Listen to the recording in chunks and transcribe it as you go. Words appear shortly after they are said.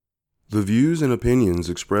The views and opinions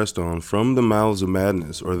expressed on From the Mouths of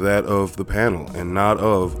Madness are that of the panel and not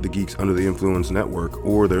of the Geeks Under the Influence Network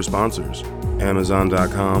or their sponsors,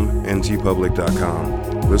 Amazon.com and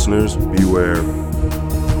tpublic.com. Listeners, beware.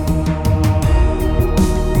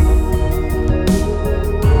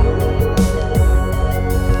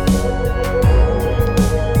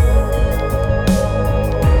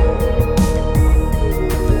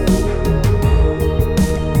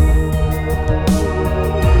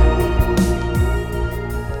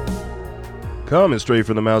 Coming straight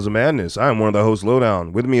from the Mouths of Madness, I am one of the hosts,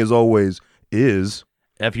 Lowdown. With me, as always, is...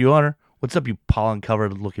 F you, Honor. What's up, you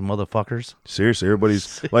pollen-covered looking motherfuckers? Seriously,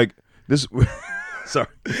 everybody's like this. Sorry,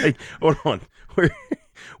 hey, hold on.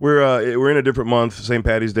 We're in a different month. St.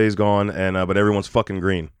 Patty's Day's gone, and but everyone's fucking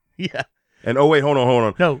green. Yeah. And oh wait, hold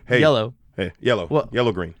on. No, hey, yellow. Hey, yellow. Well,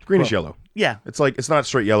 yellow, green. Greenish yellow. Yeah. It's like it's not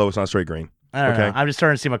straight yellow. It's not straight green. I don't know. I'm just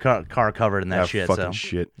starting to see my car covered in that shit. Fucking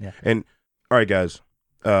shit. Yeah. And all right, guys.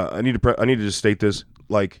 I need to just state this.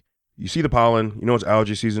 Like, you see the pollen, you know it's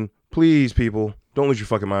allergy season. Please, people, don't lose your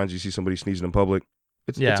fucking minds. You see somebody sneezing in public.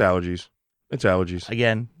 It's allergies. It's allergies.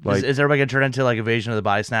 Again, like, is everybody gonna turn into like Invasion of the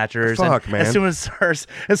Body Snatchers? Fuck, man. As soon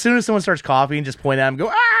as someone starts coughing, just point at them, and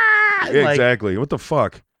go ah. Yeah, exactly. What the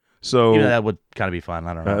fuck? So that would kind of be fun.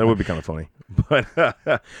 I don't know. That would be kind of funny. But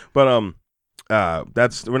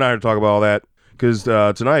that's we're not here to talk about all that because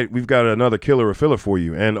tonight we've got another killer or filler for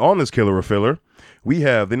you, and on this killer or filler, we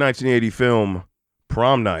have the 1980 film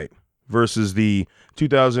Prom Night versus the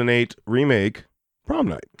 2008 remake Prom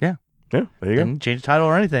Night. Yeah. Yeah, there you go. Didn't change the title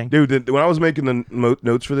or anything. Dude, when I was making the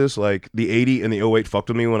notes for this, like the 80 and the 08 fucked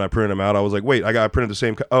with me when I printed them out. I was like, wait, I printed the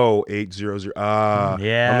same. 800.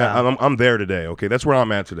 Yeah. I'm there today. Okay, that's where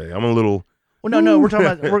I'm at today. I'm a little. Well, no, we're talking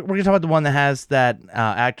about we're gonna talk about the one that has that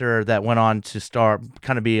actor that went on to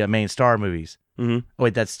kind of be a main star in movies. Mm-hmm. Oh,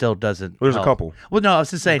 wait, that still doesn't. Well, there's help. a couple. Well, no, I was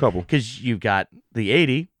just saying because you've got the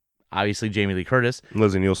 80, obviously Jamie Lee Curtis,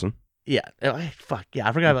 Leslie Nielsen. Yeah, fuck yeah,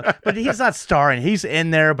 I forgot about. But he's not starring. He's in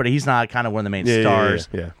there, but he's not kind of one of the main stars.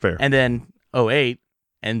 Yeah, fair. And then 08,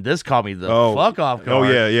 and this caught me the fuck off guard. Oh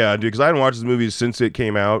yeah, dude. Because I hadn't watched this movie since it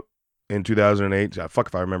came out in 2008. Fuck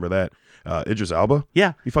if I remember that. Idris Elba.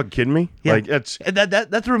 Yeah, you fucking kidding me? Yeah. Like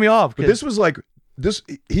that threw me off. But this was like this.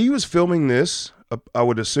 He was filming this. I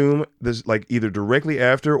would assume this like either directly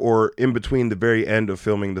after or in between the very end of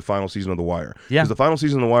filming the final season of The Wire. Yeah, because the final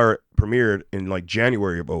season of The Wire premiered in like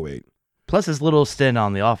January of 08. Plus his little stint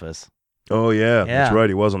on The Office. Oh yeah, that's right.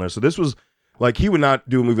 He was on there. So this was like he would not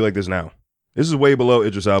do a movie like this now. This is way below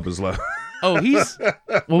Idris Elba's level. Oh, he's.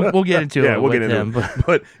 We'll get into it. Yeah, we'll get into him.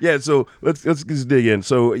 But yeah, so let's just dig in.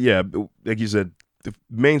 So yeah, like you said, the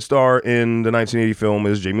main star in the 1980 film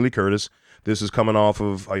is Jamie Lee Curtis. This is coming off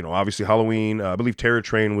of obviously Halloween. I believe Terror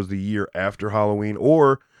Train was the year after Halloween,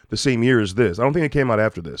 or the same year as this. I don't think it came out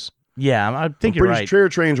after this. Yeah, I think you're right. Terror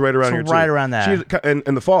Train's right around here too. Right around that.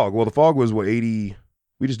 And The Fog. Well, The Fog was what 80.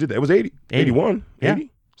 We just did that. It was 80. 81. Yeah.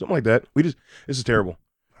 80. Something like that. This is terrible.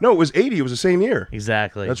 No, it was 80. It was the same year.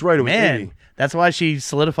 Exactly. That's right. It was 80. That's why she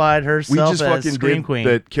solidified herself as Scream Queen.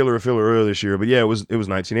 That killer or filler earlier this year. But yeah, it was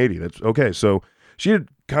 1980. That's okay. So she had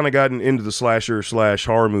kind of gotten into the slasher /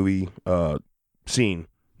 horror movie scene.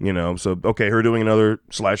 So okay, her doing another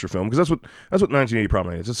slasher film because that's what 1980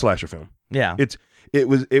 probably is. It's a slasher film. Yeah. It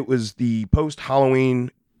was the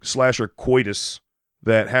post-Halloween slasher coitus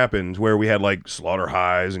that happened where we had like Slaughter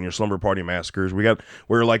Highs and your Slumber Party Massacres.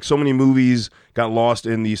 Where like so many movies got lost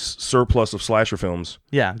in the surplus of slasher films.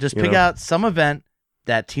 Yeah, just pick out some event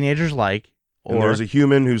that teenagers like. And there's a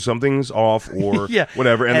human who something's off or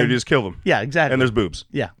whatever, and they just kill them. Yeah, exactly. And there's boobs.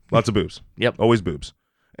 Yeah. Lots of boobs. Yep. Always boobs.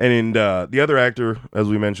 And the other actor, as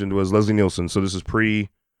we mentioned, was Leslie Nielsen. So this is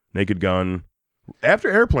pre-Naked Gun. After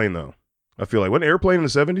Airplane, though. I feel like. Wasn't Airplane in the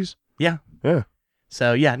 70s? Yeah. Yeah.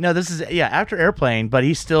 So, this is, after Airplane, but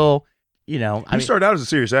he's still, He started out as a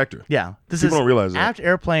serious actor. Yeah. People don't realize that. After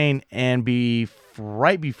Airplane and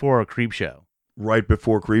right before Creepshow. Right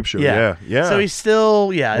before Creepshow, yeah. So he's still,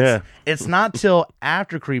 it's not till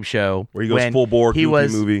after Creepshow where he goes full bore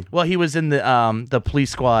movie. Well, he was in the Police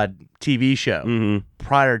Squad TV show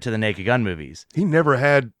prior to the Naked Gun movies. He never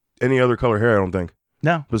had any other color hair, I don't think.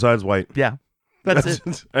 No. Besides white. Yeah. That's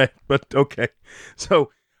it. But okay. So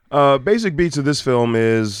basic beats of this film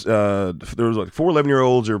is there was like 4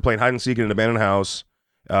 11-year-olds who were playing hide and seek in an abandoned house.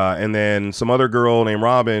 And then some other girl named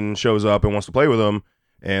Robin shows up and wants to play with them.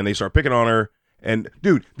 And they start picking on her. And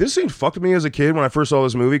dude, this scene fucked me as a kid when I first saw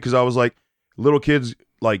this movie because I was like, little kids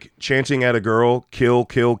like chanting at a girl, kill,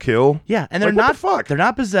 kill, kill. Yeah, and they're not fuck. They're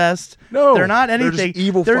not possessed. No, they're not anything. They're just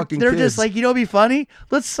evil fucking They're kids. just like, it'd be funny.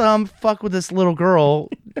 Let's fuck with this little girl.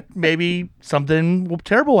 Maybe something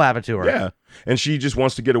terrible will happen to her. Yeah, And she just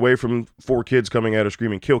wants to get away from 4 kids coming at her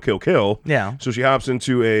screaming, kill, kill, kill. Yeah. So she hops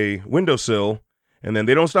into a windowsill, and then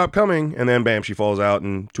they don't stop coming, and then bam, she falls out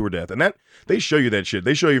and to her death. And that they show you that shit.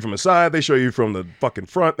 They show you from the side. They show you from the fucking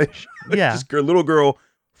front. They show Yeah. this little girl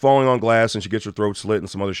falling on glass, and she gets her throat slit and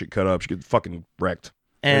some other shit cut up. She gets fucking wrecked.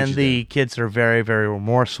 And the kids are very, very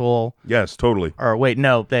remorseful. Yes, totally. Or wait,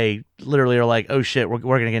 no, they literally are like, "Oh shit, we're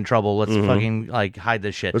gonna get in trouble. Let's fucking like hide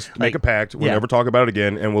this shit. Let's like, make a pact. We'll yeah. never talk about it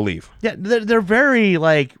again, and we'll leave." Yeah, they're very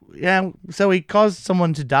like, yeah. So he caused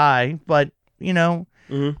someone to die, but you know,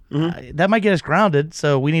 that might get us grounded.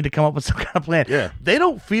 So we need to come up with some kind of plan. Yeah. They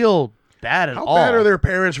don't feel bad at How all. bad are their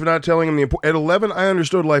parents for not telling them at 11? I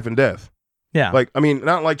understood life and death. Yeah. Like, I mean,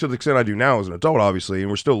 not like to the extent I do now as an adult, obviously,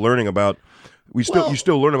 and we're still learning about. You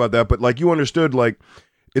still learn about that, but like you understood, like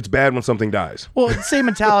it's bad when something dies. Well, it's the same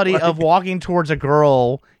mentality of walking towards a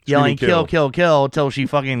girl yelling Screaming, kill, kill, kill till she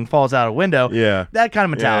fucking falls out a window. Yeah, That kind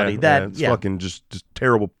of mentality. it's fucking just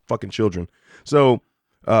terrible fucking children. So,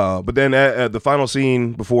 but then at the final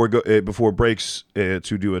scene before it breaks to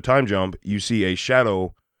do a time jump, you see a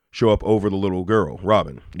shadow show up over the little girl,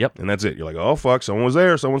 Robin. Yep. And that's it. You're like, oh fuck, someone was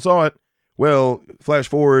there, someone saw it. Well, flash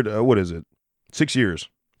forward, what is it? 6 years.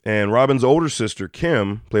 And Robin's older sister,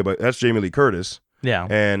 Kim, that's Jamie Lee Curtis, Yeah.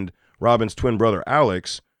 and Robin's twin brother,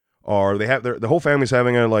 Alex, the whole family's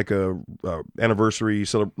having a anniversary,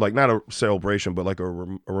 like not a celebration, but like a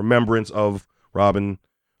remembrance of Robin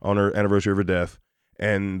on her anniversary of her death.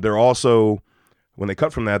 And they're also, when they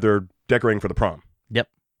cut from that, they're decorating for the prom. Yep.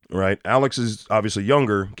 Right? Alex is obviously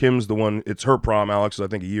younger. Kim's the one, it's her prom. Alex is, I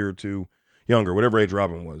think, a year or two younger, whatever age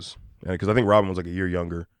Robin was. Because I think Robin was like a year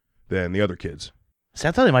younger than the other kids. See,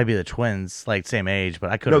 I thought they might be the twins, like same age,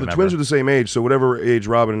 but I couldn't remember. No, the twins are the same age, so whatever age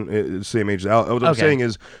Robin is, same age as Alex. What I'm saying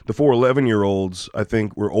is the 4 11-year-olds, I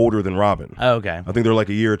think, were older than Robin. Oh, okay. I think they're like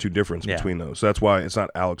a year or two difference between those. So that's why it's not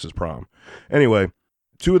Alex's prom. Anyway,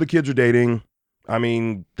 2 of the kids are dating. I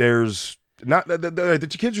mean, there's not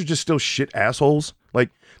the kids are just still shit assholes. Like,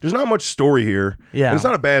 there's not much story here. Yeah. And it's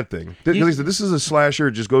not a bad thing. This is a slasher.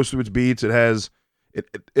 It just goes through its beats. It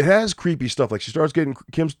has creepy stuff. Like she starts getting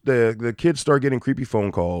the kids start getting creepy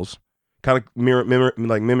phone calls, kind of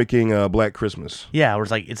mimicking Black Christmas. Yeah, where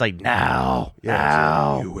it's like now,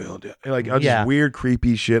 now. You will do. Like just weird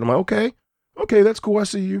creepy shit. I'm like, okay, that's cool. I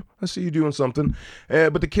see you doing something.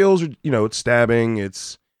 But the kills are, it's stabbing.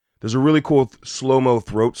 There's a really cool slow-mo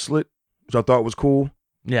throat slit, which I thought was cool.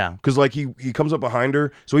 Yeah. Because, like, he comes up behind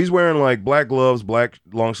her. So he's wearing, like, black gloves, black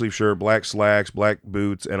long-sleeve shirt, black slacks, black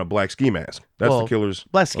boots, and a black ski mask. That's the killer's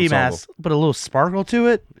black ski ensemble. mask, but a little sparkle to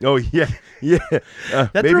it. Oh, yeah.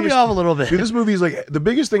 That threw me off a little bit. Dude, this movie is, like, the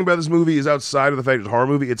biggest thing about this movie is outside of the fact it's a horror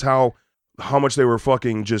movie, it's how much they were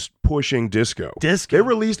fucking just pushing disco. They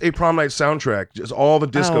released a prom night soundtrack, just all the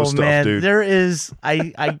disco stuff, man. dude. There is,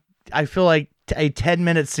 I feel like a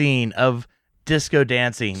 10-minute scene of disco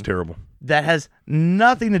dancing. It's terrible. That has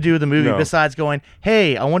nothing to do with the movie besides going,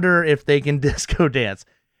 hey, I wonder if they can disco dance.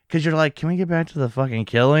 Because you're like, can we get back to the fucking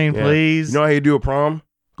killing, please? You know how you do a prom?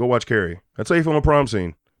 Go watch Carrie. That's how you film a prom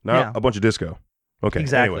scene. Not a bunch of disco. Okay,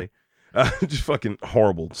 exactly. Anyway, just fucking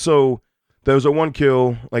horrible. So there was a one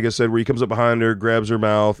kill, like I said, where he comes up behind her, grabs her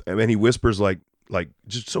mouth, and then he whispers like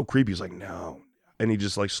just so creepy. He's like, no. And he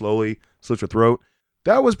just like slowly slits her throat.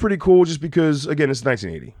 That was pretty cool just because, again, it's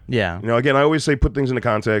 1980. Yeah. Again, I always say put things into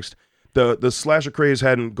context. The slasher craze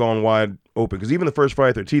hadn't gone wide open because even the first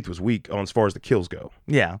Friday the 13th was weak on as far as the kills go.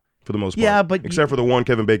 Yeah. For the most part. Yeah, but except for the one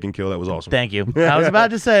Kevin Bacon kill that was awesome. Thank you. I was about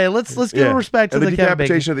to say let's give respect to and the Kevin Bacon.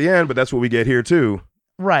 decapitation at the end, but that's what we get here too.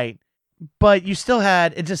 Right. But you still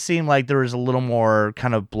had, it just seemed like there was a little more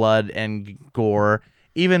kind of blood and gore,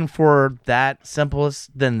 even for that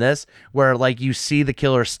simplest than this, where like you see the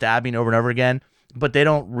killer stabbing over and over again, but they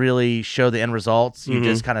don't really show the end results. You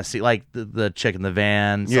just kind of see like the chick in the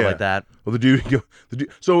van, stuff like that. Well, the dude.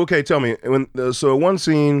 So okay, tell me so one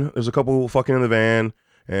scene, there's a couple fucking in the van,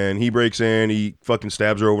 and he breaks in, he fucking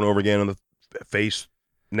stabs her over and over again in the face,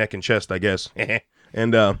 neck, and chest, I guess,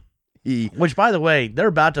 and Which, by the way, they're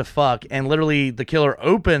about to fuck, and literally the killer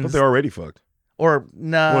opens. But they're already fucked. Or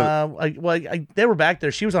they were back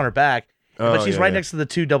there. She was on her back, but she's right next to the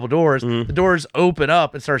 2 double doors. The doors open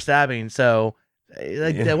up and start stabbing. So.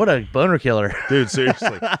 What a boner killer, dude!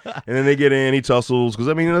 Seriously. And then they get in. He tussles because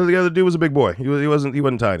the other dude was a big boy. He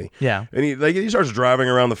wasn't tiny. Yeah. And he starts driving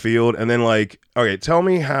around the field, and then okay, tell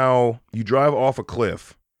me how you drive off a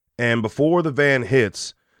cliff, and before the van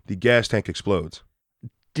hits, the gas tank explodes.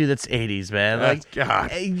 Dude, that's 80s, man.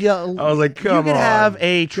 God. I was like, come on. You could have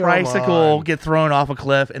a tricycle get thrown off a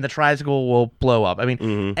cliff, and the tricycle will blow up. I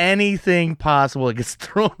mean, anything possible that gets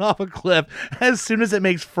thrown off a cliff as soon as it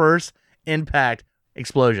makes first impact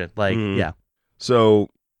explosion. Yeah. So,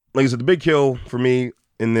 like I said, the big kill for me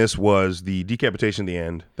in this was the decapitation at the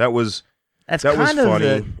end. That was That's that was kind of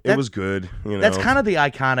funny. It was good. You know, That's kind of the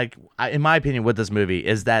iconic, in my opinion, with this movie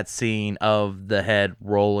is that scene of the head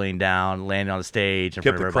rolling down, landing on the stage, in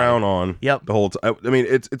kept front the of everybody. crown on. Yep. The whole time. I mean,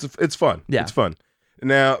 it's fun. Yeah. It's fun.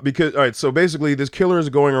 Now, because all right, so basically, this killer is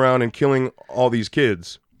going around and killing all these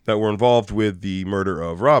kids that were involved with the murder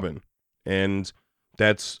of Robin, and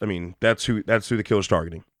that's who the killer's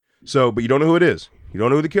targeting. So, but you don't know who it is. You don't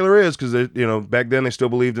know who the killer is because back then they still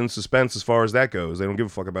believed in suspense as far as that goes. They don't give a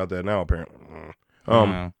fuck about that now, apparently.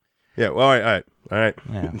 Yeah. Well, all right.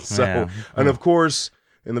 Yeah, So, yeah. and of course,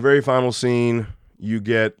 in the very final scene, you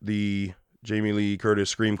get the Jamie Lee Curtis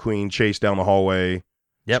Scream Queen chase down the hallway,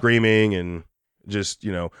 screaming and just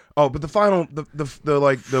but the final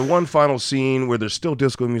the one final scene where there's still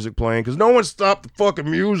disco music playing because no one stopped the fucking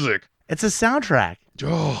music. It's a soundtrack.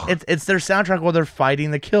 Oh. It's their soundtrack while they're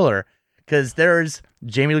fighting the killer. Because there's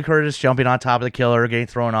Jamie Lee Curtis jumping on top of the killer, getting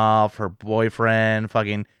thrown off, her boyfriend,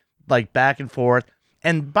 fucking like back and forth.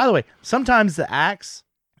 And by the way, sometimes the axe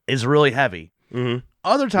is really heavy. Mm-hmm.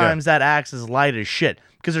 Other times that axe is light as shit.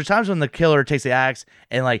 Because there's times when the killer takes the axe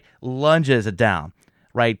and like lunges it down,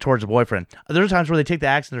 right, towards the boyfriend. There's times where they take the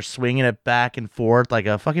axe and they're swinging it back and forth like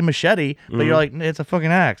a fucking machete, but you're like, it's a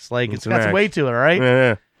fucking axe. Like, it's got some weight to it, all right?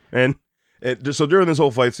 Yeah. And so during this whole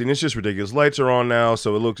fight scene, it's just ridiculous. Lights are on now,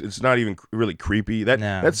 so it's not even really creepy.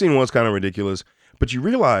 That scene was kind of ridiculous. But you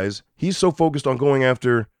realize he's so focused on going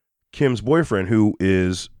after Kim's boyfriend, who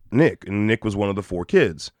is Nick. And Nick was one of the 4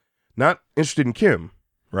 kids. Not interested in Kim,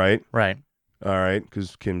 right? Right. All right,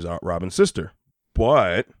 because Kim's Robin's sister.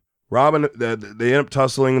 But Robin, they end up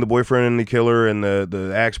tussling, the boyfriend and the killer, and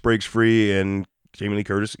the axe breaks free, and Jamie Lee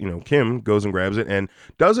Curtis, Kim, goes and grabs it and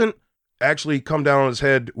doesn't actually come down on his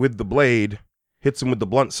head with the blade, hits him with the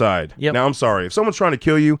blunt side. Yep. Now, I'm sorry. If someone's trying to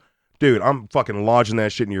kill you, dude, I'm fucking lodging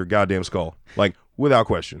that shit in your goddamn skull. Like, without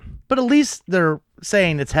question. But at least they're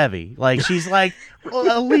saying it's heavy. Like, she's like,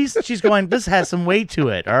 well, at least she's going, this has some weight to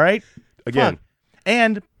it, all right? Again. Fuck.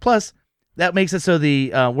 And plus, that makes it so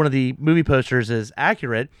the one of the movie posters is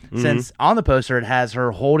accurate, since on the poster it has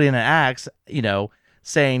her holding an axe,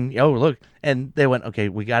 saying, oh, look. And they went, okay,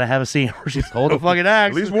 we got to have a scene where she's holding a fucking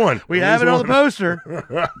axe. At least one. We have it on the poster.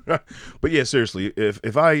 But yeah, seriously,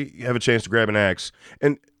 if I have a chance to grab an axe,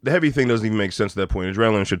 and the heavy thing doesn't even make sense at that point,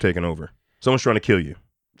 adrenaline should have taken over. Someone's trying to kill you.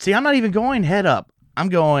 See, I'm not even going head up. I'm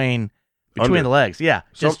going between Under. the legs. Yeah.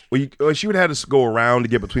 She would have had to go around to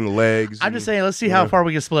get between the legs. I'm just saying, let's see how far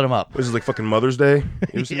we can split them up. This is like fucking Mother's Day. You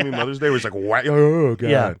ever seen the movie Mother's Day where it's like, oh, God.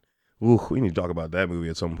 Yeah. Ooh, we need to talk about that movie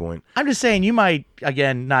at some point. I'm just saying you might,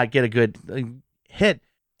 again, not get a good hit.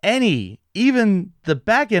 Even the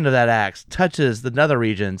back end of that axe touches the nether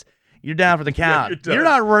regions. You're down for the count. You're You're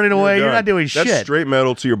not running away. You're done. not doing That's shit. straight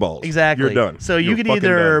metal to your balls. Exactly. You're done. So you You're could fucking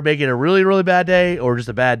either done. make it a really, really bad day or just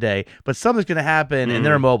a bad day, but something's going to happen and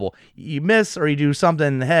they're immobile. You miss or you do something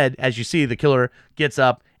in the head, as you see the killer gets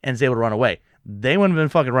up and is able to run away. They wouldn't have been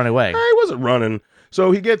fucking running away. He wasn't running.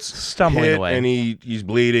 So he gets Stumbling hit away. and he's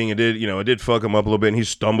bleeding. It did fuck him up a little bit, and he's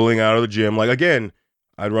stumbling out of the gym. Like, again,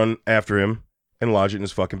 I'd run after him and lodge it in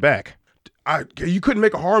his fucking back. You couldn't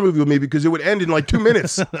make a horror movie with me because it would end in like 2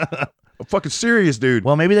 minutes. I'm fucking serious, dude.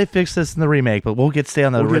 Well, maybe they fixed this in the remake, but we'll stay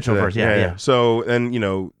on the We'll get original to that. first. Yeah. So, and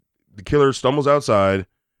the killer stumbles outside.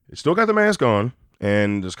 He's still got the mask on,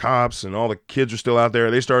 and there's cops, and all the kids are still out there.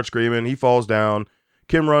 They start screaming. He falls down.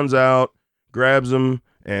 Kim runs out, grabs him,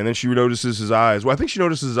 and then she notices his eyes. Well, I think she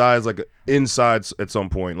notices his eyes like inside at some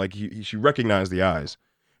point. Like she recognized the eyes.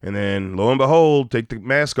 And then, lo and behold, take the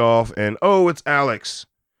mask off, and oh, it's Alex.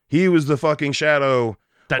 He was the fucking shadow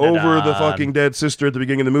over the fucking dead sister at the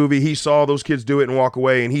beginning of the movie. He saw those kids do it and walk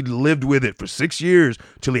away, and he lived with it for 6 years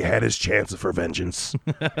till he had his chance for vengeance.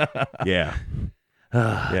 Yeah.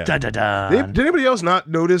 Yeah. Dun, dun, dun. Did anybody else not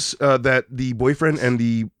notice that the boyfriend and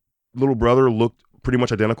the little brother looked pretty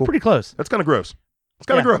much identical? Pretty close. That's kind of gross. It's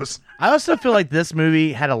kind of gross. I also feel like this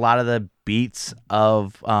movie had a lot of the beats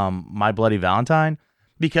of My Bloody Valentine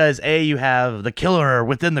because you have the killer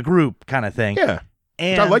within the group kind of thing. Yeah.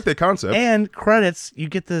 And I like that concept. And credits, you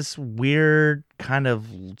get this weird kind of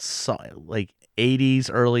like 80s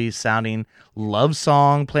early sounding love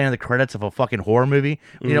song playing in the credits of a fucking horror movie.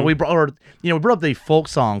 We brought up the folk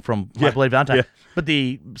song from My Bloody Valentine, but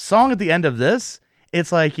the song at the end of this,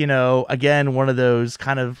 it's like, again, one of those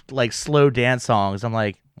kind of like slow dance songs. I'm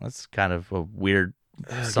like, that's kind of a weird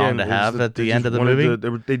song to have at the end of the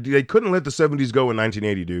movie. They couldn't let the 70s go in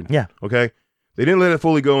 1980, dude. Yeah. Okay? They didn't let it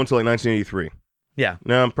fully go until like 1983. Yeah.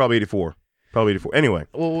 No, probably 84. Probably 84. Anyway,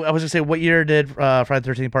 Well, I was gonna say, what year did Friday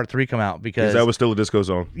the 13th Part 3 come out? Because that was still a disco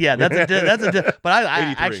song. yeah, that's a but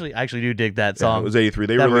I 83. actually do dig that Yeah, song. it was 83.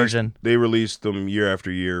 That version. They released them year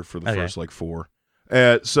after year for the Okay. first like 4.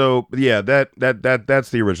 So yeah, that's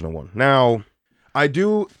the original one. Now,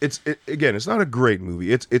 again, it's not a great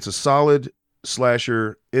movie. It's a solid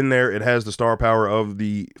slasher. In there, it has the star power of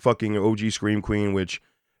the fucking OG Scream Queen, which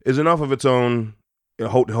is enough of its own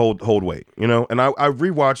hold weight, you know. And I've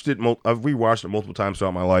rewatched it. I've rewatched it multiple times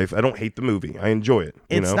throughout my life. I don't hate the movie. I enjoy it.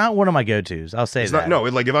 It's not one of my go-tos. I'll say It's that. not. No,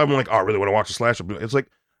 like if I'm like, oh, I really want to watch a slasher, it's like.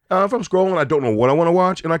 If I'm scrolling, I don't know what I want to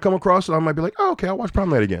watch, and I come across it, I might be like, "Oh, okay, I'll watch Prom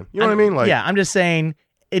Night again." You know what I mean? Like, yeah, I'm just saying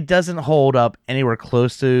it doesn't hold up anywhere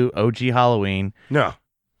close to OG Halloween, no,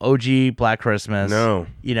 OG Black Christmas. no,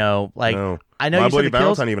 You know, like no. I know My you Bloody said the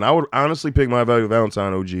kills. Valentine. Even I would honestly pick My Bloody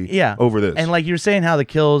Valentine OG. Yeah. over this. And like you're saying, how the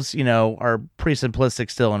kills, you know, are pretty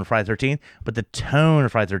simplistic still in Friday 13th, but the tone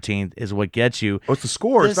of Friday 13th is what gets you. What's the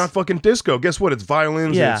score? This- It's not fucking disco. Guess what? It's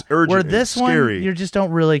violins. Yeah. And it's urgent. Where and this it's scary. one, you just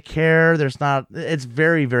don't really care. There's not. It's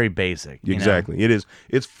very, very basic. You know? Exactly. It is.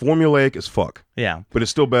 It's formulaic as fuck, Yeah. but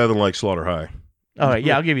it's still better than like Slaughter High. All right.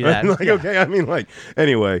 Yeah, I'll give you that. Like, Yeah. okay. I mean, like,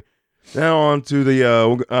 anyway. Now on to the,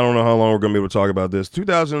 I don't know how long we're going to be able to talk about this.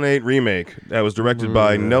 2008 remake that was directed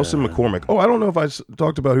by Nelson McCormick. Oh, I don't know if I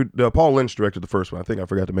talked about who, Paul Lynch directed the first one. I think I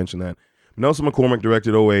forgot to mention that. Nelson McCormick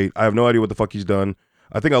directed 08. I have no idea what the fuck he's done.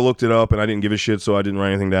 I think I looked it up and I didn't give a shit, so I didn't write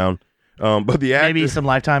anything down. But the actor, Maybe some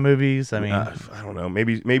Lifetime movies. I mean, I don't know.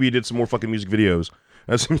 Maybe he did some more fucking music videos.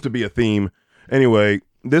 That seems to be a theme. Anyway,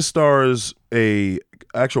 this stars a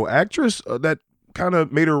actual actress that kind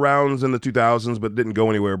of made her rounds in the 2000s but didn't go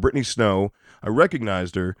anywhere. Brittany Snow. I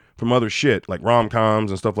recognized her from other shit like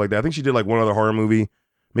rom-coms and stuff like that. I think she did like one other horror movie,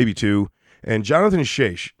 maybe 2. And Jonathan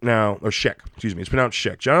Sheck. Now, or Sheck, excuse me. It's pronounced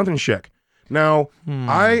Sheck. Jonathan Sheck. Now,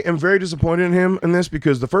 I am very disappointed in him in this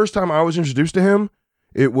because the first time I was introduced to him,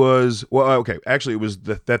 it was, well, okay, actually it was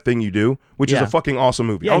That Thing You Do, which is Yeah. a fucking awesome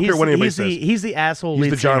movie. yeah, I don't care what anybody he's says. he's the asshole. He's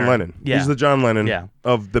lead the John singer. Lennon. Yeah. He's the John Lennon Yeah.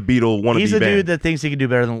 of the Beatle wannabe He's the band. dude that thinks he can do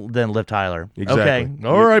better than Liv Tyler. Exactly. Okay.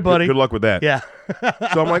 All right, buddy. Good luck with that. Yeah.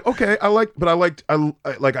 So I'm like, okay, I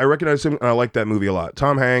recognized him and I liked that movie a lot.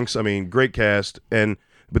 Tom Hanks, I mean, great cast.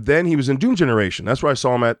 But then he was in Doom Generation. That's where I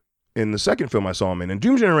saw him in the second film I saw him in. And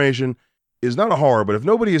Doom Generation is not a horror, but if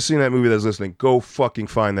nobody has seen that movie that's listening, go fucking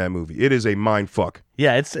find that movie. It is a mind fuck.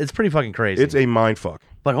 Yeah, it's pretty fucking crazy. It's a mind fuck.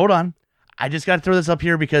 But hold on. I just got to throw this up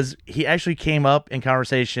here because he actually came up in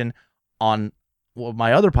conversation on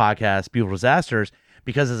my other podcast, Beautiful Disasters,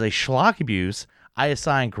 because as a schlock abuse, I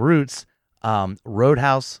assigned Groot's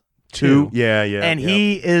Roadhouse 2. Yeah. And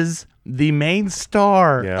he is the main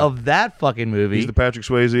star Yeah. of that fucking movie. He's the Patrick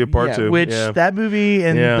Swayze of part Yeah, 2. Which yeah. that movie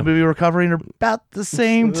and Yeah. the movie we're covering are about the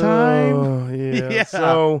same time. Oh, yeah. Yeah.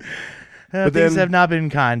 So but Things then have not been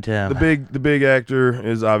kind to him. the big actor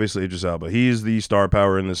is obviously Idris Elba. He's the star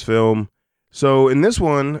power in this film. So in this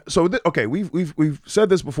one, okay, we've said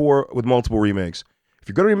this before with multiple remakes. If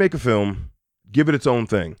you're going to remake a film, give it its own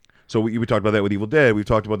thing. So we talked about that with Evil Dead. We've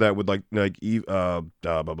talked about that with like blah,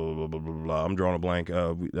 blah, blah, blah, blah, blah. I'm drawing a blank.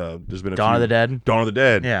 There's been Dawn of the Dead. Dawn of the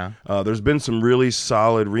Dead. Yeah. There's been some really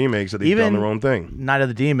solid remakes that they've done Even their own thing. Night of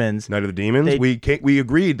the Demons. Night of the Demons. They- we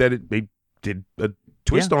agreed that they did a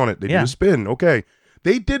twist on it. They Yeah. did a spin. Okay,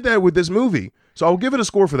 they did that with this movie, so I'll give it a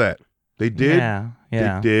score for that. They did. Yeah.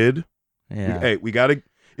 They did. Yeah. Hey, we gotta.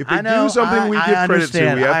 If they I know, do something, we I give credit to.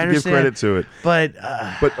 understand, We have I to give understand. credit to it.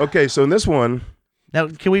 But okay, so in this one, now,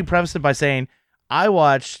 can we preface it by saying I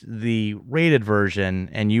watched the rated version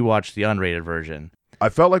and you watched the unrated version? I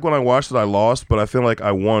felt like when I watched it, I lost, but I feel like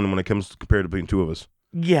I won when it comes to compared between two of us.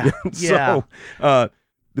 Yeah. Yeah. So,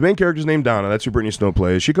 the main character's named Donna. That's who Brittany Snow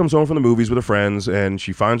plays. She comes home from the movies with her friends, and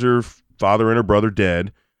she finds her father and her brother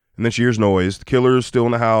dead. And then she hears noise. The killer's still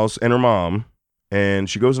in the house, and her mom. And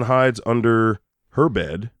she goes and hides under her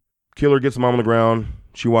bed. Killer gets the mom on the ground.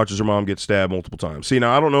 She watches her mom get stabbed multiple times. See,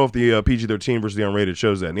 now I don't know if the PG-13 versus the unrated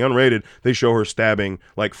shows that. In the unrated, they show her stabbing,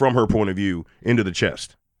 like from her point of view, into the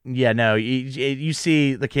chest. Yeah, no, you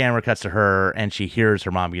see the camera cuts to her and she hears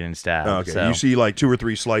her mom getting stabbed. Okay, so. you see like 2 or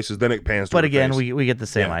 3 slices, then it pans to But her again, face. we get the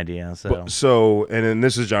same Yeah. idea. So So, and then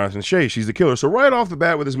this is Jonathan Shea. She's the killer. So right off the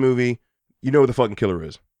bat with this movie, you know who the fucking killer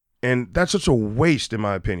is. And that's such a waste, in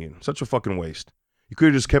my opinion. Such a fucking waste. You could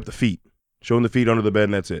have just kept the feet. Shown the feet under the bed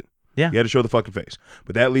and that's it. Yeah. You had to show the fucking face.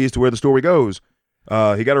 But that leads to where the story goes.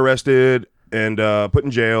 He got arrested and put in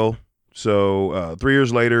jail. So 3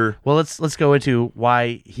 years later. well, let's go into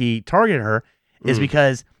why he targeted her is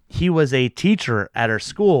because he was a teacher at her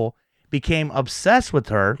school, became obsessed with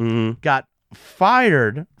her, got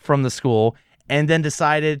fired from the school, and then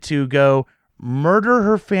decided to go murder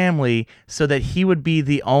her family so that he would be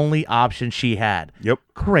the only option she had. Yep.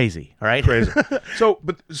 Crazy, all right? Crazy. So,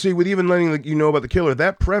 but see, with even letting you know about the killer,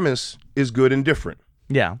 that premise is good and different.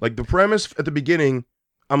 Yeah. Like the premise at the beginning,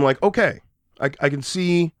 I'm like, okay, I can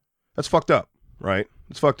see that's fucked up, right?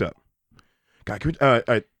 It's fucked up. God,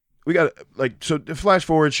 we got so flash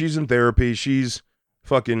forward. She's in therapy. She's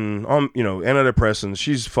fucking on, antidepressants.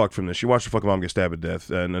 She's fucked from this. She watched her fucking mom get stabbed to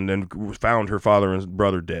death, and then found her father and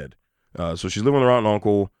brother dead. So she's living with her aunt and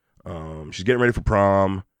uncle. She's getting ready for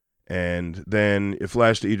prom, and then it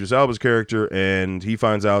flashed to Idris Elba's character, and he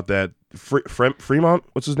finds out that Fremont,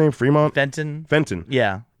 what's his name? Fremont? Fenton.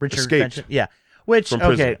 Yeah, Richard escaped. Fenton. Yeah, which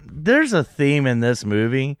okay, there's a theme in this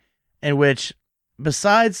movie in which,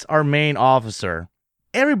 besides our main officer,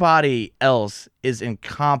 everybody else is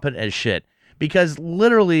incompetent as shit. Because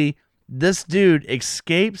literally, this dude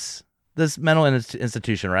escapes this mental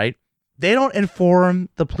institution, right? They don't inform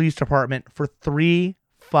the police department for 3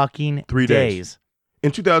 fucking 3 days.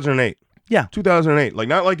 In 2008. Yeah. 2008. Like,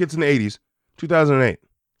 not like it's in the 80s. 2008.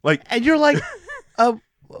 Like, and you're like,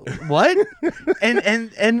 what?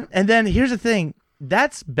 and then here's the thing.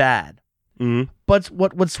 That's bad. Mm-hmm. But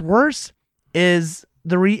what's worse is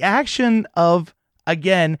the reaction of,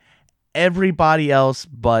 again, everybody else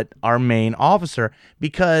but our main officer,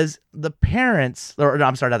 because the parents, or no,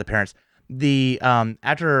 I'm sorry, not the parents. The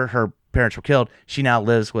after her parents were killed, she now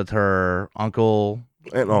lives with her uncle.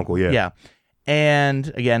 Aunt and uncle, yeah. Yeah.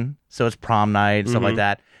 And again, so it's prom night, stuff like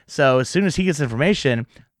that. So as soon as he gets information,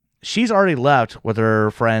 she's already left with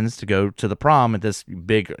her friends to go to the prom at this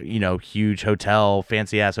big, huge hotel,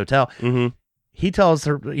 fancy ass hotel. Mm-hmm. He tells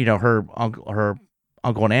her, her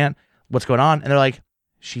uncle and aunt what's going on, and they're like,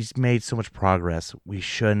 she's made so much progress. We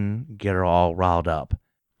shouldn't get her all riled up.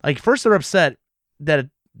 Like, first they're upset that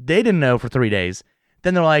they didn't know for 3 days.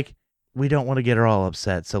 Then they're like, we don't want to get her all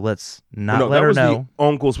upset, so let's not let her know. The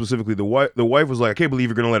uncle specifically. The wife was like, I can't believe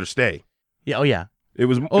you're going to let her stay. Yeah. Oh, yeah. It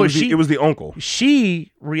was the uncle.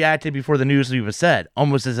 She reacted before the news was said,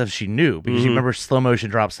 almost as if she knew, because you remember slow motion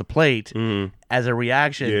drops the plate as a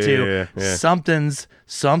reaction to something's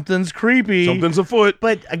creepy. Something's afoot.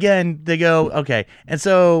 But again, they go, okay. And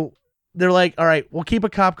so they're like, all right, we'll keep a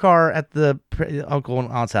cop car at the uncle and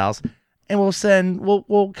aunt's house, and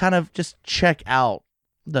we'll kind of just check out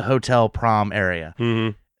the hotel prom area.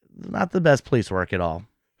 Mm-hmm. Not the best police work at all.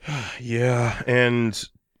 Yeah, and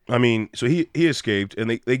I mean, so he escaped, and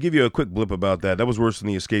they give you a quick blip about that. That was worse than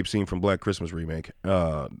the escape scene from Black Christmas remake.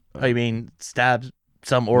 Oh, you mean stabs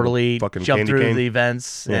some orderly, jump through the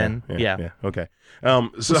vents, yeah. Okay.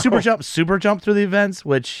 So super jump through the vents,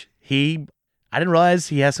 which I didn't realize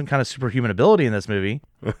he has some kind of superhuman ability in this movie.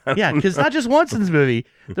 Yeah, because not just once in this movie.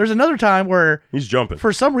 There's another time where he's jumping.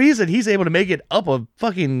 For some reason, he's able to make it up a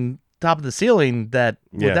fucking top of the ceiling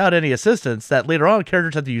without any assistance that later on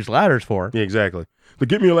characters have to use ladders for. Yeah, exactly. But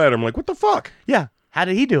get me a ladder. I'm like, what the fuck? Yeah. How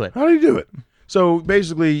did he do it? So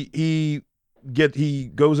basically, he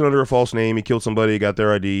goes in under a false name. He killed somebody, got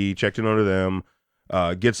their ID, checked in under them,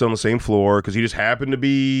 gets on the same floor because he just happened to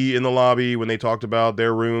be in the lobby when they talked about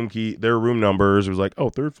their room numbers. It was like, oh,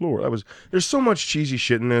 3rd floor. There's so much cheesy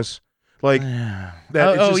shit in this. Like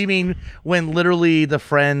that. You mean when literally the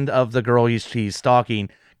friend of the girl he's stalking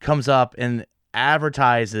comes up and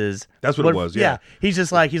advertises. That's what it was. Yeah.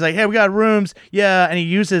 He's like, hey, we got rooms. Yeah. And he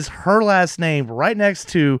uses her last name right next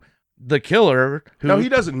to the killer. No, he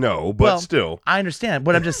doesn't know, but still. I understand.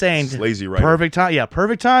 But I'm just saying. It's lazy, right? Perfect time. Yeah.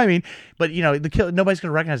 Perfect timing. But the killer, nobody's going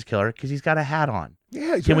to recognize the killer because he's got a hat on.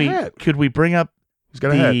 Yeah. He's got a hat. Could we bring up he's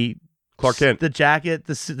got a hat. Clark Kent. The jacket,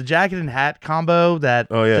 the jacket and hat combo that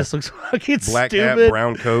just looks fucking Black stupid. Hat,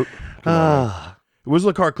 brown coat. It was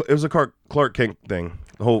a Clark Kent thing.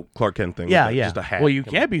 The whole Clark Kent thing. Yeah. Just a hat. Well, you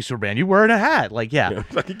can't be Superman. You wearing a hat. Like, yeah.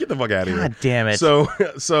 Get the fuck out of here. God damn it.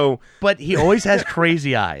 So. But he always has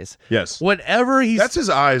crazy eyes. Yes. Whatever he's. That's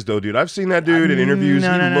his eyes, though, dude. I've seen that dude in interviews. He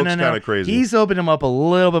looks kind of crazy. He's opened him up a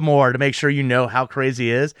little bit more to make sure you know how crazy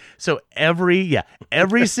he is. So every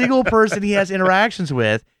single person he has interactions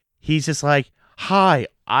with, he's just like, hi,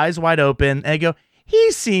 eyes wide open. And they go,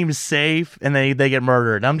 he seems safe. And then they get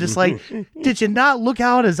murdered. And I'm just like, did you not look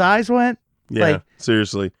how his eyes went? Yeah,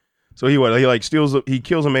 seriously. So he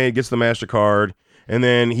kills a maid, gets the MasterCard, and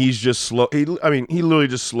then he's just slow. He literally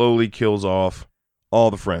just slowly kills off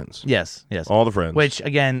all the friends. Yes. All the friends. Which,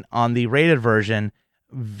 again, on the rated version,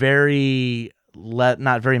 not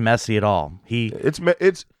very messy at all.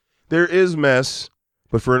 There is mess,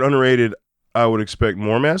 but for an unrated, I would expect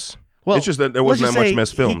more mess. Well, it's just that there wasn't that much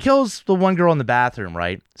mess filmed. He kills the one girl in the bathroom,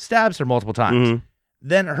 right? Stabs her multiple times. Mm-hmm.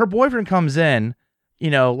 Then her boyfriend comes in,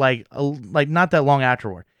 like not that long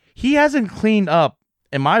afterward. He hasn't cleaned up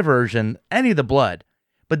in my version, any of the blood.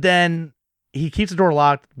 But then he keeps the door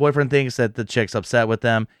locked. Boyfriend thinks that the chick's upset with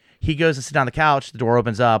them. He goes to sit down on the couch. The door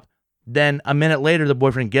opens up. Then a minute later, the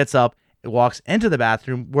boyfriend gets up, walks into the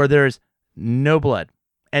bathroom where there's no blood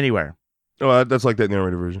anywhere. Oh, that's like that in the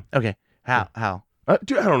narrated version. Okay. How?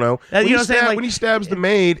 Dude, I don't know. You know what I'm saying? Like, when he stabs the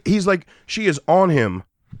maid, he's like, she is on him,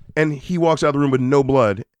 and he walks out of the room with no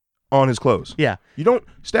blood on his clothes. Yeah. You don't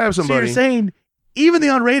stab So somebody. you're saying even the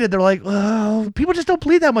unrated, they're like, oh, people just don't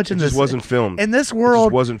bleed that much in it this. just wasn't filmed. In this It world,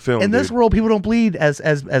 just wasn't filmed. in this dude. world, people don't bleed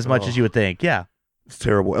as much as you would think. Yeah. It's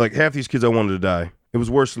terrible. Like half these kids, I wanted to die. It was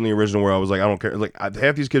worse than the original, where I was like, I don't care. Like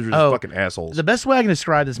half these kids were just fucking assholes. The best way I can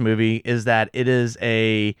describe this movie is that it is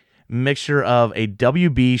a mixture of a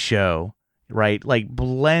WB show, right? Like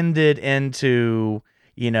blended into,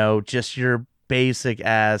 just your basic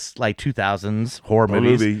ass like 2000s horror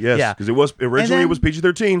movies. Movie, yes, Yeah. because it was originally it was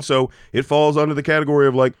PG-13, so it falls under the category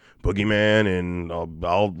of like Boogeyman and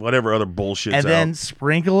all whatever other bullshit. And then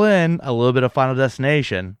sprinkle in a little bit of Final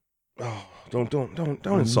Destination. Oh, don't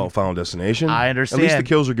insult Final Destination. I understand. At least the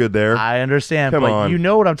kills are good there. I understand, Come but on. you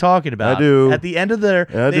know what I'm talking about. I do. At the end of they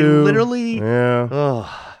do. literally. Yeah. Ugh.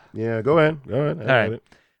 Yeah. Go ahead. All right.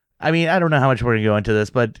 I mean, I don't know how much we're gonna go into this,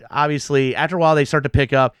 but obviously, after a while, they start to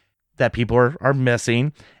pick up that people are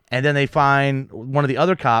missing, and then they find one of the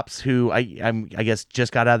other cops who I guess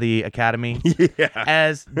just got out of the academy. Yeah.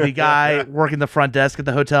 As the guy working the front desk at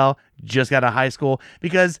the hotel just got out of high school,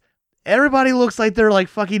 because everybody looks like they're like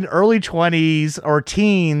fucking early 20s or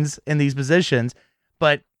teens in these positions.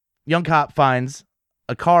 But young cop finds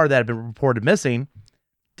a car that had been reported missing,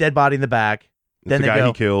 dead body in the back. Then the guy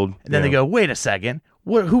he killed. And then they go, wait a second,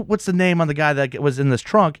 what's the name on the guy that was in this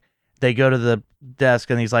trunk? They go to the desk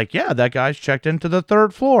and he's like, yeah, that guy's checked into the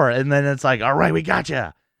 3rd floor. And then it's like, all right, we got you.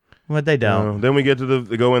 But they don't. Then we get to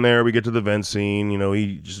they go in there. We get to the vent scene.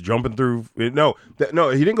 He just jumping through. No, he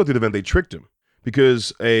didn't go through the vent. They tricked him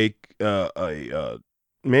because a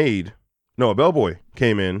bellboy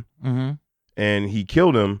came in and he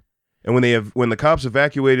killed him. And when the cops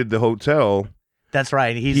evacuated the hotel, that's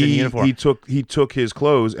right. He's in uniform. He took his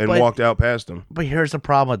clothes and walked out past him. But here's the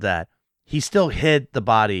problem with that. He still hid the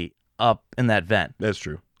body up in that vent. That's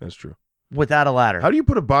true. Without a ladder. How do you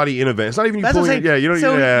put a body in a vent? It's not even you That's pulling it. Yeah, you don't.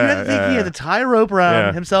 So yeah, you have to think he had to tie a rope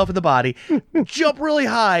around himself and the body, jump really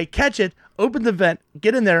high, catch it, open the vent,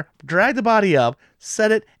 get in there, drag the body up,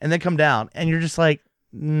 set it, and then come down. And you're just like,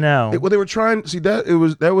 no. Well, they were trying. See that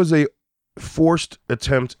was a forced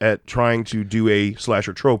attempt at trying to do a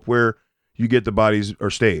slasher trope where you get the bodies are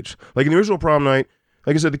staged. Like in the original Prom Night,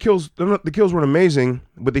 like I said, the kills weren't amazing,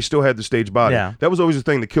 but they still had the staged body. Yeah. That was always the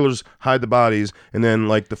thing. The killers hide the bodies, and then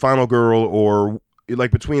like the final girl, or like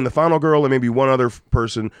between the final girl and maybe one other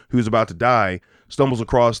person who's about to die, stumbles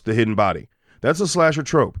across the hidden body. That's a slasher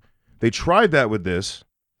trope. They tried that with this,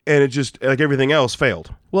 and it just, like everything else,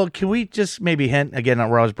 failed. Well, can we just maybe hint again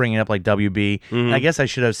where I was bringing up like WB? And I guess I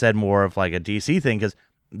should have said more of like a DC thing, because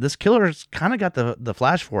this killer's kind of got the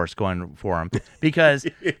Flash Force going for him, because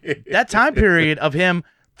that time period of him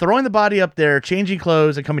throwing the body up there, changing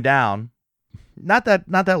clothes, and coming down, not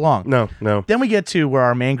that long. No. Then we get to where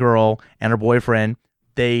our main girl and her boyfriend,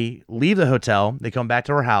 they leave the hotel, they come back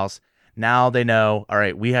to her house. Now they know, all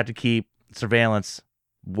right, we have to keep surveillance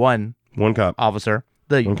one cop officer,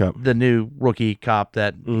 the new rookie cop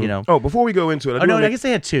that Oh, before we go into it, I guess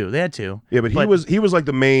they had two. Yeah, but he was like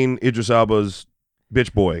the main Idris Elba's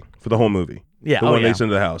bitch boy for the whole movie. Yeah, the one they sent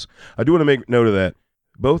to the house. I do want to make note of that.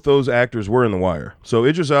 Both those actors were in The Wire. So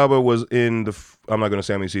Idris Elba was in I'm not going to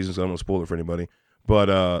say how many seasons, so I don't want to spoil it for anybody.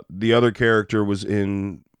 But the other character was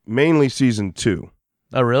in mainly season 2.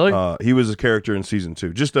 Oh, really? He was a character in season 2.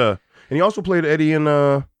 And he also played Eddie in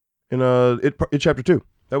It Chapter 2.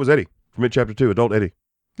 That was Eddie from It Chapter 2, adult Eddie.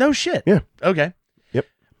 No shit. Yeah. Okay. Yep.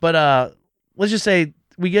 But let's just say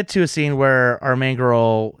we get to a scene where our main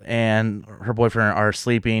girl and her boyfriend are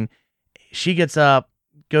sleeping. She gets up,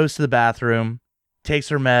 goes to the bathroom, takes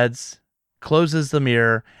her meds, closes the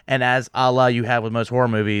mirror, and as a la you have with most horror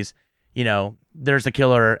movies, there's the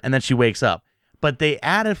killer, and then she wakes up. But they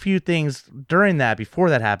add a few things during that, before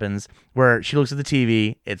that happens, where she looks at the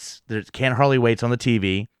TV. There's Can't Hardly Wait's on the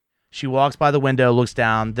TV. She walks by the window, looks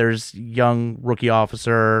down. There's young rookie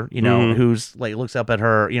officer, who's like looks up at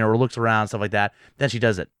her, or looks around, stuff like that. Then she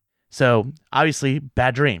does it. So obviously,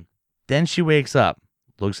 bad dream. Then she wakes up,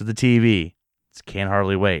 looks at the TV. It's Can't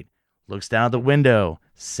Hardly Wait. Looks down at the window,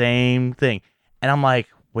 same thing. And I'm like,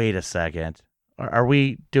 wait a second. Are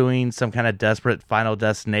we doing some kind of desperate Final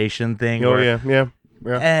Destination thing? Oh, yeah.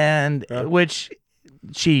 And which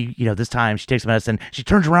she, this time she takes medicine. She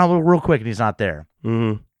turns around real quick and he's not there.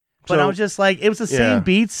 Mm-hmm. But I was just like, it was the same Yeah.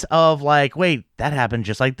 beats of like, wait, that happened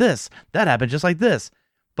just like this. That happened just like this.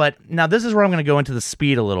 But now this is where I'm going to go into the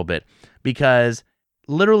speed a little bit, because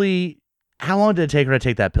literally, how long did it take her to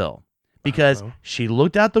take that pill? Because she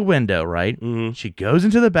looked out the window, right? Mm-hmm. She goes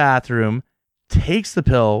into the bathroom, takes the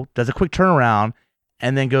pill, does a quick turnaround,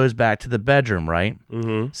 and then goes back to the bedroom, right?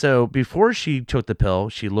 Mm-hmm. So before she took the pill,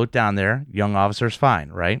 she looked down there. Young officer's fine,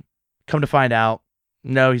 right? Come to find out,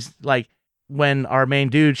 no, he's like, when our main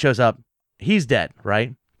dude shows up, he's dead,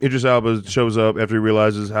 right? Idris Elba shows up after he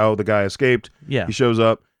realizes how the guy escaped. Yeah. He shows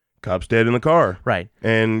up, cop's dead in the car. Right.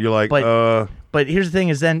 And you're like, But here's the thing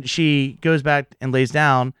is then she goes back and lays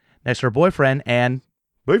down next to her boyfriend, and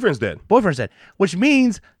boyfriend's dead. boyfriend's dead, which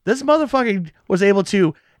means this motherfucker was able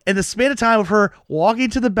to, in the span of time of her walking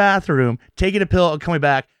to the bathroom, taking a pill and coming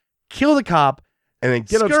back, kill the cop, And then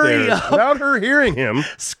get Scurry upstairs up. without her hearing him.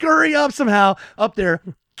 scurry up somehow up there,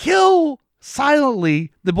 kill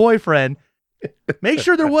silently the boyfriend, make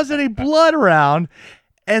sure there wasn't any blood around,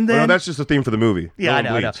 and then Well, no, that's just the theme for the movie. yeah, No I one know,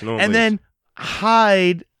 I know. bleeds. No one And bleeds. then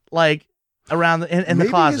hide like around in the maybe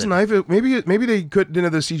closet. his knife. Maybe they didn't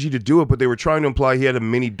have the CG to do it, but they were trying to imply he had a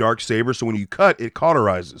mini dark saber. So when you cut, it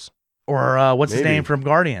cauterizes. Or what's his Maybe. name from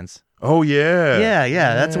Guardians? Oh yeah.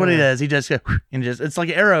 Yeah, that's what he does. He just and just it's like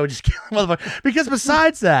an arrow, just kill a motherfucker. Because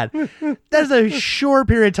besides that, that's a short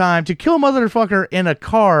period of time to kill a motherfucker in a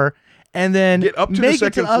car and then Get up to the make it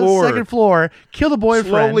second to the floor. second floor, kill the boyfriend.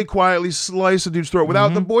 Slowly, quietly slice the dude's throat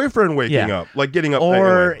without the boyfriend waking Yeah. up, like getting up.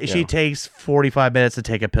 Or anyway, she yeah. takes 45 minutes to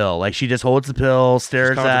take a pill. Like she just holds the pill,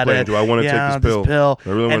 stares at contemplating, it. do I wanna take Yeah, this pill? I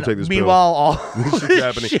really wanna And take this pill. meanwhile, all This this is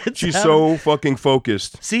happening. shit's She's happening. so fucking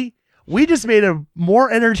focused. See, we just made a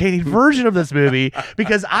more entertaining version of this movie,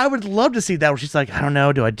 because I would love to see that where she's like, I don't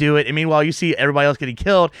know, do I do it? And meanwhile, you see everybody else getting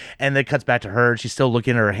killed, and then it cuts back to her, and she's still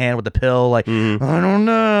looking at her hand with the pill, like, I don't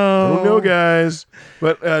know. I don't know, guys.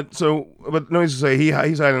 But but no, he's to say he's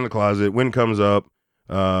hiding in the closet. Wynn comes up,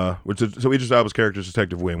 so Idris Elba's character is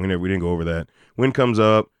Detective Wynn. We didn't go over that. Wynn comes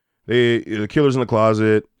up. The killer's in the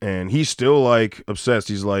closet, and he's still like obsessed.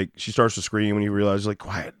 He's like, she starts to scream when he realizes, like,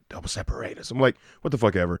 quiet, double separate us. I'm like, what the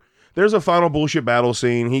fuck ever. There's a final bullshit battle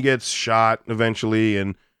scene. He gets shot eventually,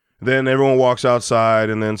 and then everyone walks outside,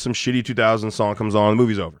 and then some shitty 2000 song comes on. The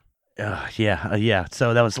movie's over. Yeah.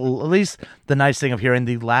 So that was at least the nice thing of hearing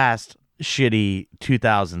the last shitty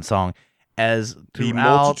 2000 song as The throughout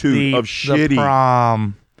multitude of the shitty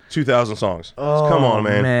prom. 2000 songs. Oh, Come on,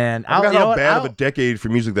 man. I forgot you know how what? bad of a decade for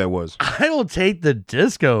music that was. I will take the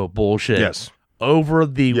disco bullshit. Yes. Over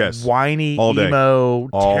the Yes. whiny All day. emo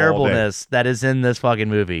All terribleness that is in this fucking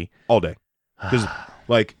movie. All day. Because,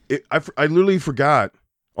 like, I literally forgot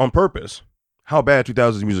on purpose how bad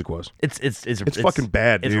 2000s music was. It's fucking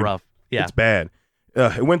bad, It's dude. rough. Yeah. It's bad.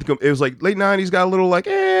 It was like late 90s, got a little like,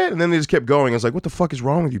 and then they just kept going. I was like, what the fuck is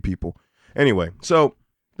wrong with you people? Anyway, so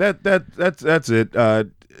that's it.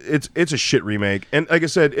 It's a shit remake. And like I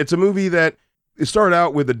said, it's a movie that it started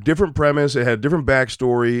out with a different premise. It had a different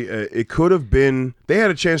backstory. It could have been. They had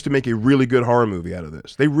a chance to make a really good horror movie out of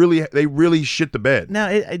this. They really shit the bed. No,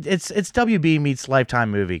 it's WB meets Lifetime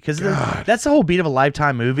movie, because that's the whole beat of a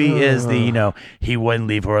Lifetime movie is the he wouldn't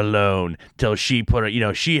leave her alone till she put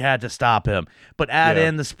her she had to stop him, but add Yeah.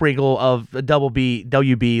 in the sprinkle of a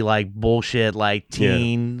WB like bullshit like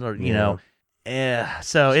teen or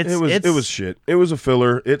so It was shit. It was a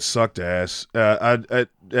filler. It sucked ass.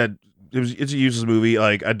 It's a useless movie.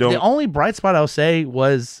 Like I don't. the only bright spot I'll say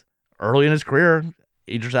was early in his career,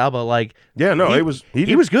 Idris Elba. Like Yeah, no, he was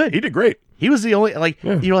was good. He did great. He was the only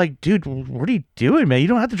Yeah. you're like, dude, what are you doing, man? You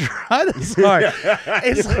don't have to try this hard.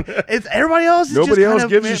 It's everybody else. Is Nobody just else kind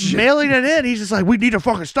gives of a shit. mailing it in. He's just like, we need to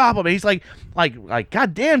fucking stop him. And he's like,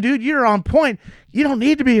 God damn, dude, you're on point. You don't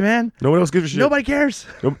need to be, man. No one else gives a shit. Nobody cares.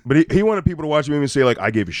 No, but he wanted people to watch the movie and say like, I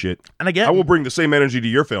gave a shit. And I get, I will bring the same energy to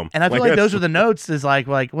your film. and I feel like those that's- are the notes. Is like,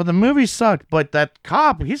 well, the movie sucked, but that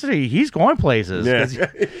cop, he's going places. Yeah.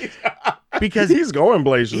 because He's going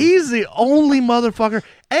places. he's the only motherfucker.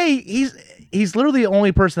 He's literally the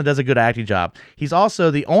only person that does a good acting job. He's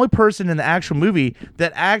also the only person in the actual movie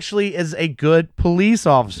that actually is a good police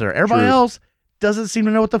officer. Everybody Truth. else doesn't seem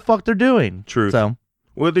to know what the fuck they're doing. Truth. So,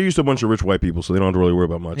 Well, they're used to a bunch of rich white people, so they don't have to really worry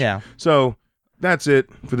about much. yeah. So that's it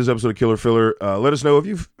for this episode of Killer Filler. Let us know if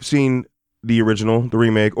you've seen the original, the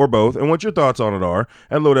remake, or both, and what your thoughts on it are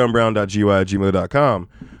at lowdownbrown.gy@gmail.com.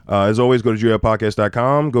 As always, go to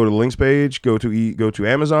GYPodcast.com, go to the links page, go to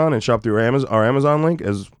Amazon and shop through our Amazon link.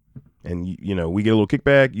 And we get a little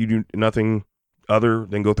kickback. You do nothing other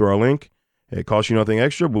than go through our link. It costs you nothing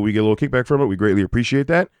extra, but we get a little kickback from it. We greatly appreciate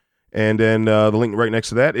that. And then the link right next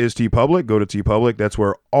to that is TeePublic. Go to TeePublic. That's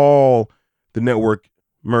where all the network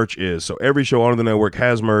merch is. So every show on the network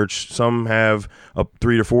has merch. Some have up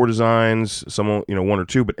 3 to 4 designs, some 1 or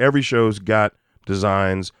 2, but every show's got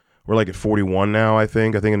designs. We're like at 41 now, I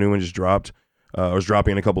think. A new one just dropped. Or is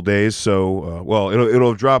dropping in a couple days. So, it'll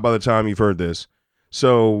have dropped by the time you've heard this.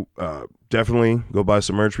 So, definitely go buy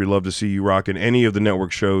some merch. We'd love to see you rocking any of the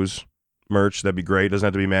network shows merch. That'd be great. Doesn't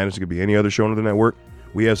have to be Madness. It could be any other show on the network.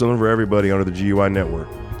 We have something for everybody under the GUI network.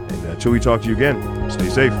 And until we talk to you again, stay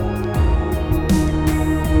safe.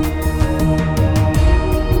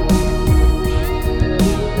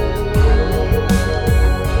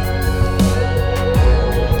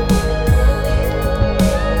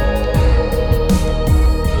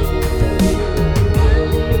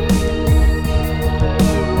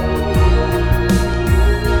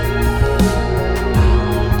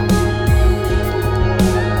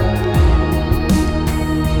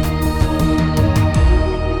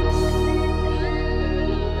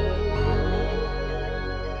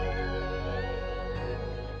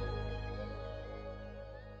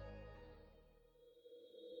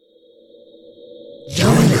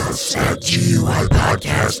 Join us at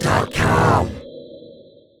GUIPodcast.com.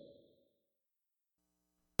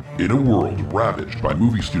 In a world ravaged by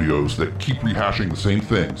movie studios that keep rehashing the same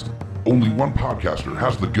things, only one podcaster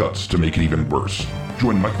has the guts to make it even worse.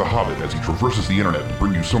 Join Mike the Hobbit as he traverses the internet to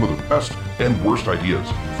bring you some of the best and worst ideas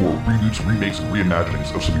for reboots, remakes, and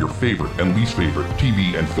reimaginings of some of your favorite and least favorite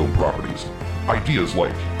TV and film properties. Ideas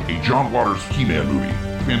like a John Waters He-Man movie,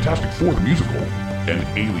 Fantastic Four the musical, and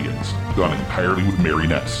Aliens, done entirely with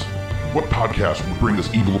marionettes. What podcast would bring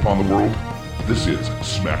this evil upon the world? This is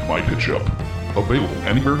Smack My Pitch Up. Available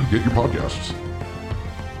anywhere you get your podcasts.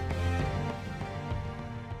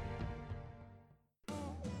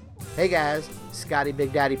 Hey guys, Scotty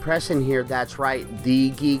Big Daddy Preston here. That's right,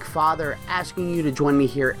 the Geek Father, asking you to join me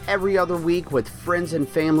here every other week with friends and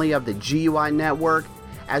family of the GUI Network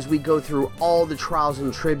as we go through all the trials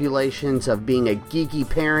and tribulations of being a geeky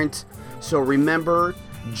parent. So remember,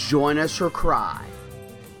 join us or cry.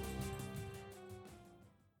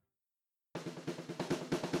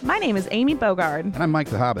 My name is Amy Bogard. And I'm Mike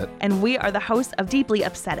the Hobbit. And we are the hosts of Deeply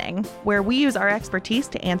Upsetting, where we use our expertise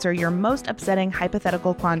to answer your most upsetting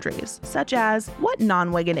hypothetical quandaries, such as, what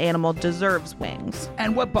non-winged animal deserves wings?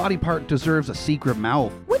 And what body part deserves a secret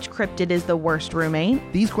mouth? Which cryptid is the worst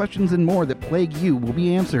roommate? These questions and more that plague you will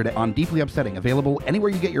be answered on Deeply Upsetting, available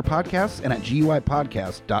anywhere you get your podcasts and at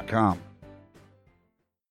GUIPodcast.com.